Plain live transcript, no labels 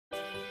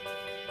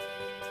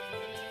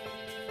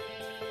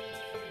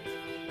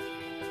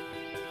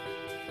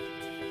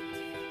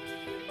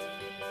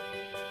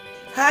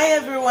Hi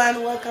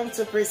everyone, welcome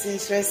to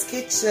Prekese's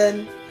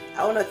Kitchen.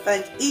 I want to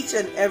thank each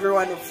and every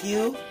one of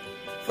you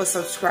for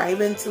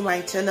subscribing to my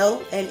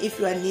channel, and if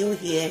you are new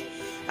here,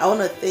 I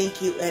want to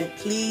thank you, and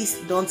please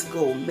don't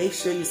go. Make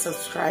sure you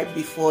subscribe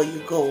before you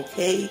go,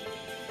 okay?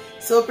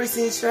 So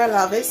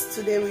NHYIRA'S,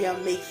 today we are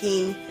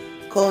making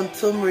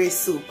contemporary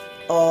soup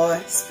or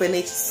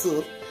spinach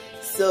soup.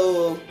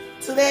 So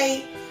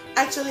today,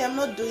 actually I'm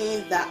not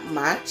doing that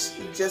much,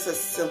 just a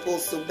simple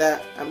soup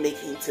that I'm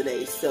making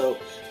today. So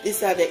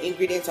these are the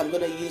ingredients I'm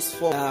going to use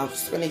for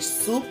spinach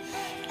soup.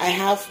 I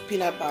have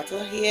peanut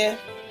butter here,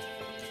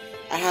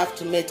 I have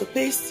tomato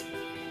paste,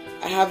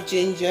 I have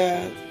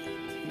ginger,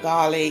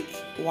 garlic,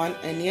 1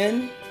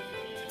 onion,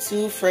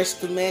 2 fresh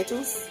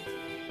tomatoes,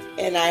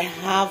 and I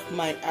have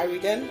my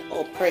Aridan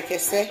or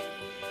Prekese.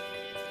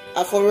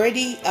 I've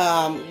already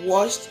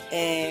washed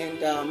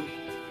and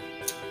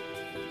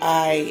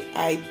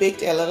I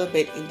baked a little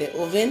bit in the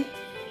oven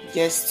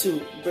just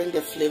to bring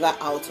the flavor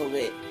out of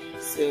it.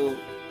 So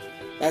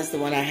that's the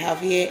one I have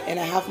here, and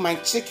I have my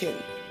chicken.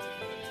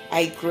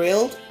 I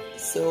grilled,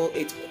 so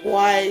it's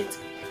quite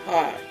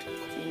hard,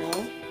 you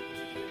know.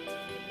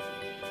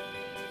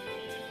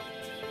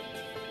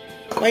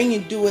 When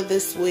you do it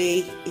this way,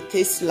 it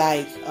tastes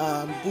like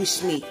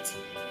bush meat.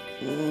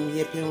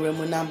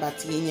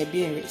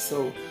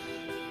 So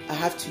I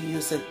have to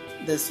use it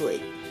this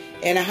way.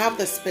 And I have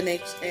the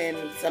spinach and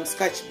some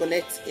Scotch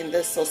Bonnet in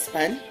the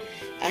saucepan.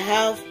 I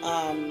have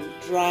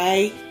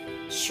dry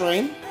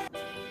shrimp.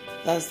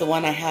 That's the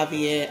one I have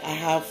here. I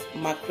have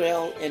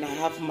mackerel, and I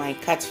have my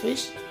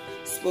catfish,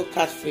 smoked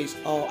catfish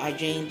or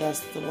Aridan. That's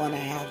the one I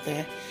have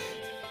there.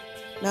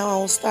 Now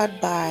I'll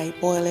start by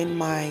boiling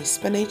my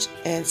spinach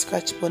and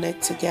Scotch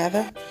Bonnet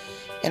together,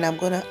 and I'm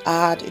gonna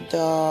add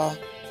the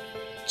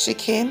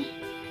chicken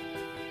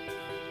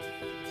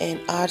and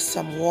add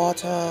some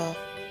water,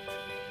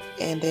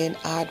 and then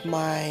add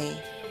my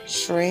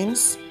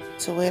shrimps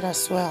to it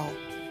as well.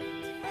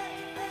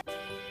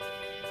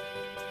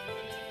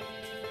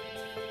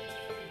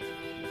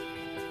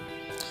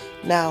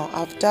 Now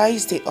I've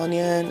diced the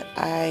onion.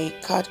 I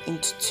cut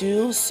into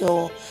 2,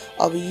 so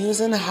I'll be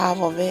using half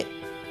of it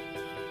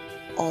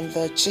on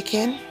the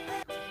chicken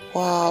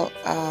while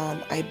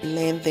I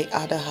blend the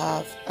other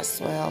half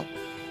as well,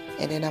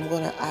 and then I'm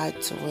gonna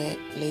add to it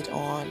later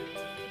on.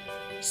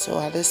 So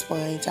at this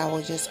point I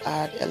will just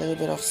add a little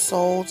bit of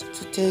salt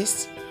to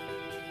taste.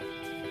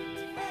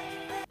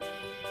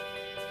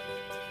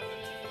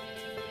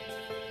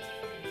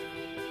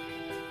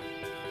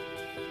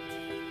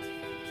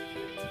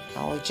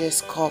 I will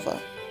just cover.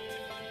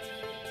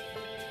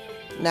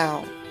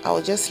 Now I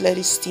will just let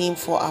it steam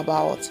for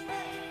about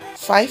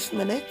 5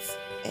 minutes,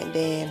 and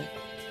then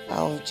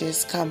I'll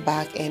just come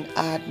back and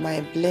add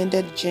my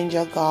blended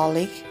ginger,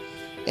 garlic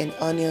and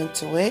onion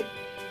to it,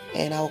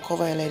 and I'll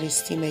cover and let it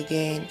steam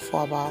again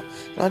for about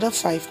another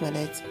 5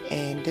 minutes.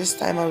 And this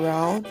time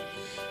around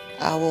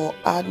I will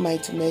add my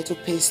tomato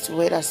paste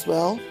to it as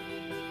well.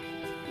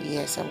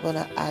 Yes, I'm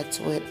gonna add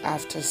to it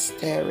after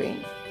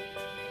stirring.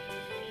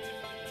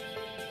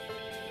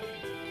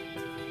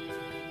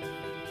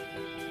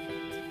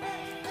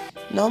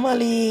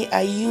 Normally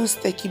I use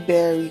turkey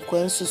berry,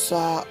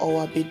 kwensusa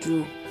or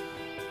Abunuabunu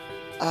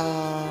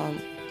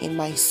in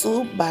my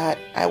soup, but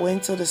I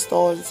went to the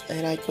stores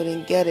and I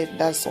couldn't get it.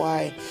 That's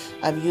why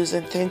I'm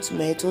using 10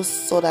 tomatoes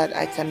so that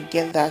I can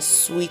get that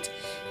sweet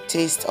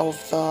taste of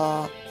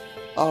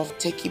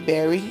turkey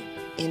berry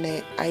in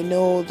it. I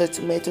know the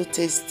tomato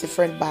tastes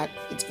different, but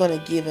it's gonna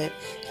give it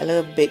a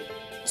little bit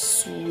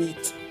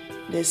sweet,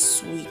 this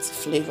sweet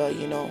flavor,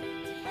 you know,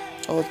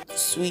 or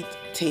sweet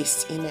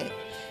taste in it.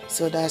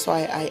 So that's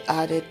why I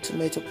added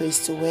tomato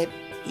paste to it.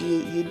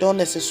 You don't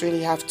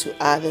necessarily have to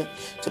add the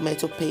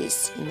tomato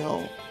paste, you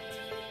know.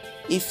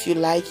 If you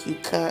like, you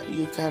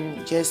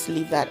can just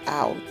leave that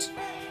out.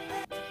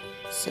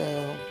 So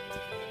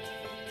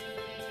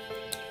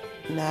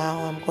now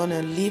I'm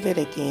gonna leave it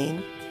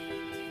again,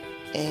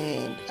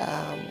 and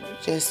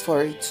just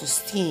for it to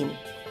steam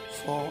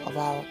for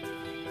about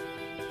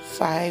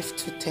 5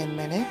 to 10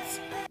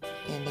 minutes,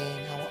 and then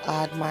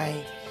I'll add my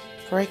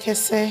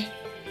Prekese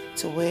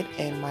to it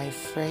and my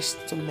fresh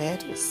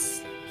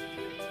tomatoes.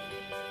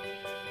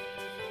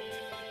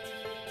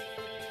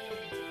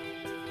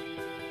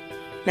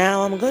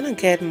 Now I'm gonna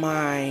get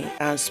my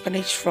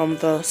spinach from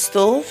the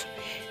stove,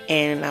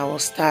 and I will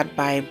start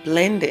by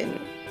blending,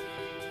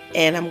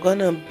 and I'm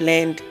gonna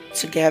blend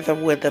together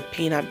with the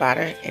peanut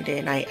butter, and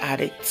then I add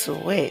it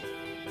to it.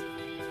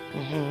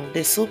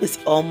 The soup is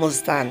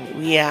almost done.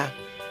 We are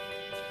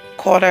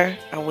quarter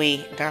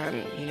away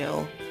done, you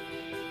know.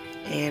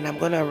 And I'm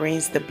gonna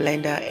rinse the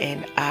blender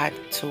and add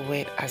to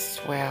it as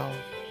well.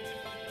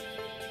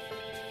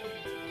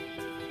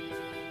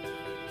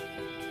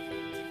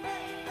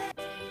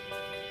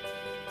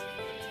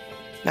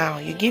 Now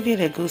you give it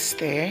a good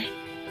stir.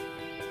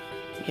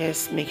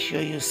 Just make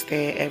sure you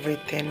stir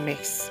everything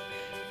mix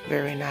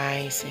very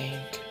nice, and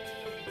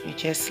you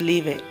just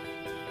leave it.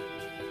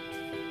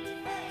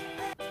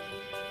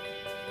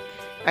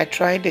 I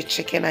tried the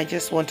chicken. I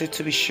just wanted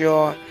to be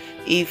sure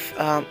if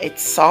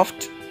it's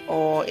soft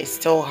or it's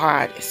still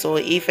hard. So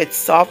if it's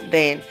soft,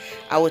 then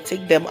I will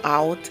take them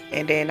out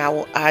and then I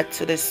will add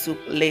to the soup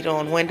later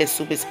on. When the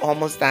soup is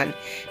almost done,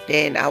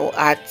 then I will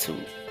add to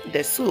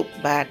the soup.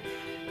 But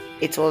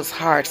it was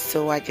hard,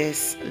 so I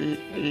just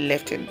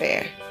left it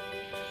there.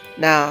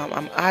 Now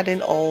I'm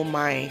adding all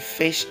my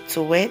fish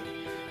to it,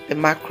 the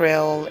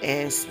mackerel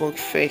and smoked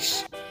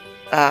fish,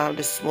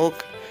 the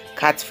smoked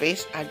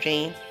catfish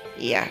again.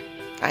 Yeah,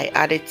 I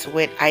added to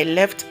it. I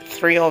left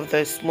 3 of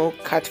the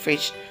smoked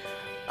catfish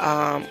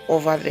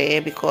over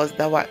there because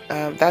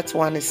that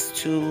one is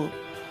too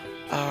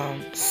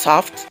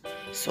soft,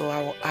 so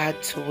I will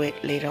add to it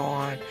later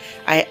on.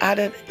 I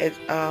added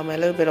a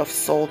little bit of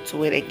salt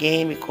to it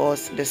again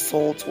because the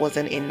salt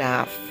wasn't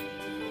enough,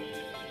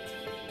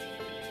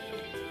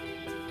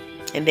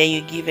 and then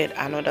you give it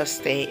another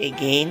stir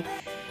again.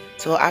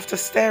 So after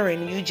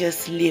stirring, you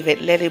just leave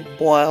it, let it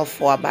boil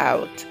for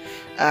about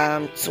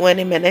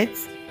 20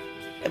 minutes,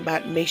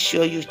 but make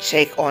sure you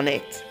check on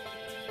it,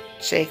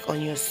 check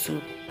on your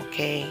soup,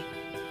 okay?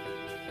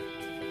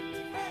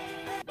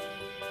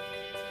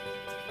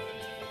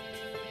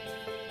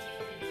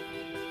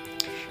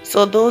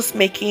 So those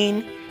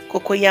making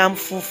cocoyam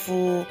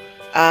fufu,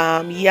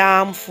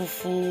 yam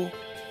fufu,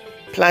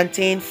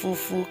 plantain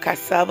fufu,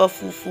 cassava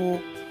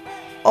fufu,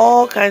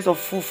 all kinds of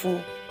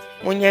fufu,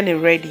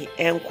 munyane ready.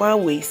 And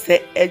one way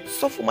say it's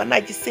so for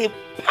my say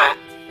pa,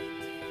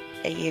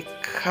 and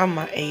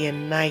kama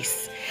and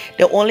nice.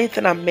 The only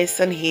thing I'm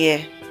missing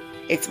here,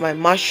 it's my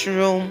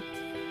mushroom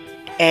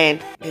and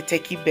the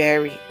turkey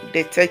berry.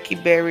 The turkey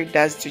berry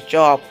does the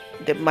job,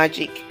 the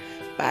magic,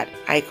 but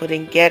I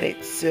couldn't get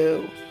it,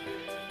 so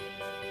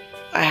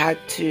I had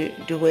to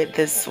do it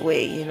this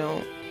way, you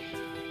know.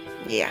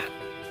 Yeah.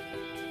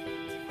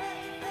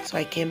 So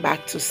I came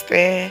back to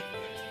stir.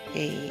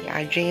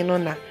 I drain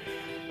on a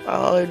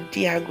oh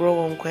dear grow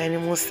on Quani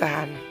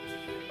Musan.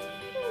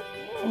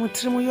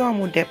 Mutrimu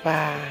Yomu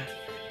depa.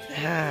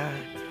 Ha.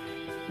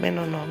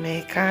 Menono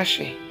me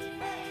kashi.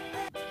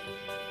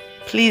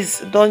 Please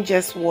don't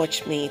just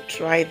watch me.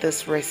 Try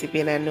this recipe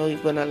and I know you're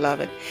gonna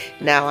love it.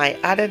 Now I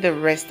added the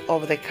rest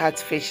of the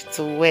catfish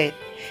to it.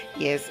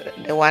 Yes,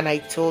 the one I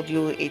told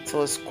you, it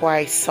was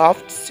quite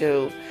soft,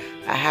 so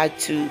I had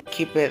to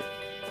keep it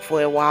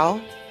for a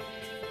while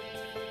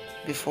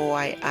before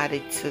I add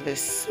it to the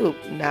soup.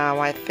 Now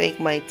I think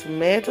my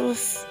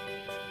tomatoes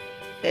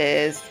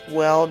is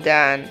well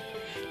done.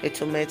 The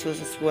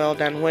tomatoes is well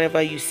done.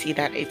 Whenever you see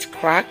that it's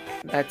cracked,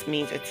 that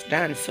means it's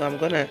done. So I'm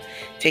gonna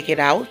take it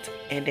out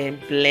and then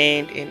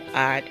blend and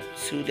add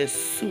to the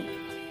soup.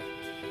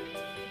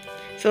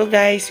 So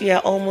guys, we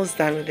are almost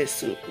done with the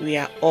soup. We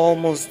are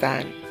almost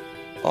done.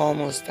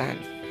 Almost done.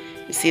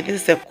 You see,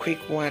 this is a quick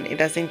one. It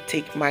doesn't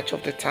take much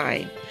of the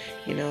time,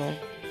 you know.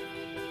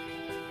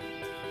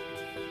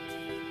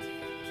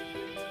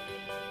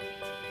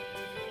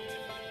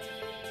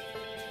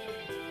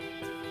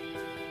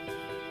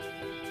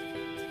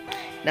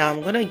 Now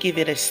I'm gonna give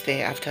it a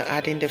stir after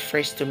adding the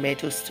fresh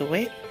tomatoes to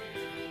it.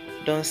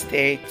 Don't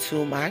stir it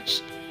too much.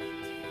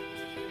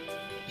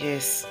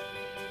 Just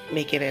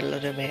make it a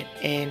little bit,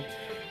 and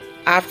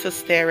after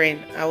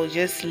stirring, I will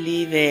just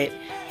leave it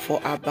for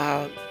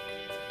about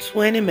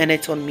 20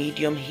 minutes on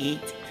medium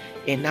heat.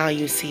 And now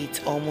you see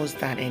it's almost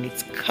done and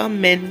it's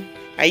coming.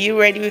 Are you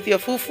ready with your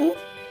fufu?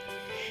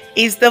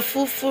 Is the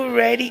fufu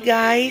ready,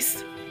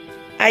 guys?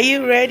 Are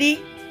you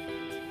ready?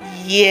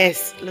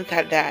 Yes, look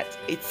at that.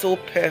 It's so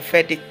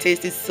perfect. The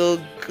taste is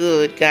so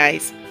good,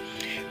 guys.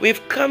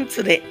 We've come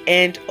to the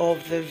end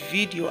of the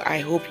video. I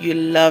hope you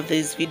love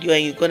this video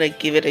and you're gonna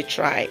give it a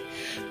try.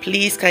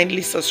 Please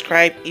kindly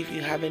subscribe if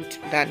you haven't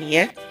done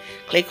yet.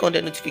 Click on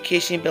the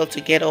notification bell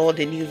to get all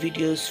the new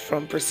videos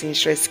from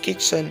Prekese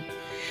Kitchen.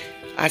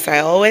 As I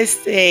always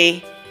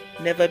say,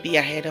 never be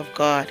ahead of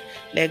God.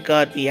 Let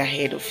God be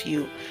ahead of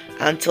you.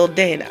 Until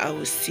then, I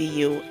will see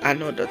you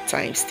another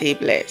time. Stay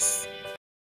blessed.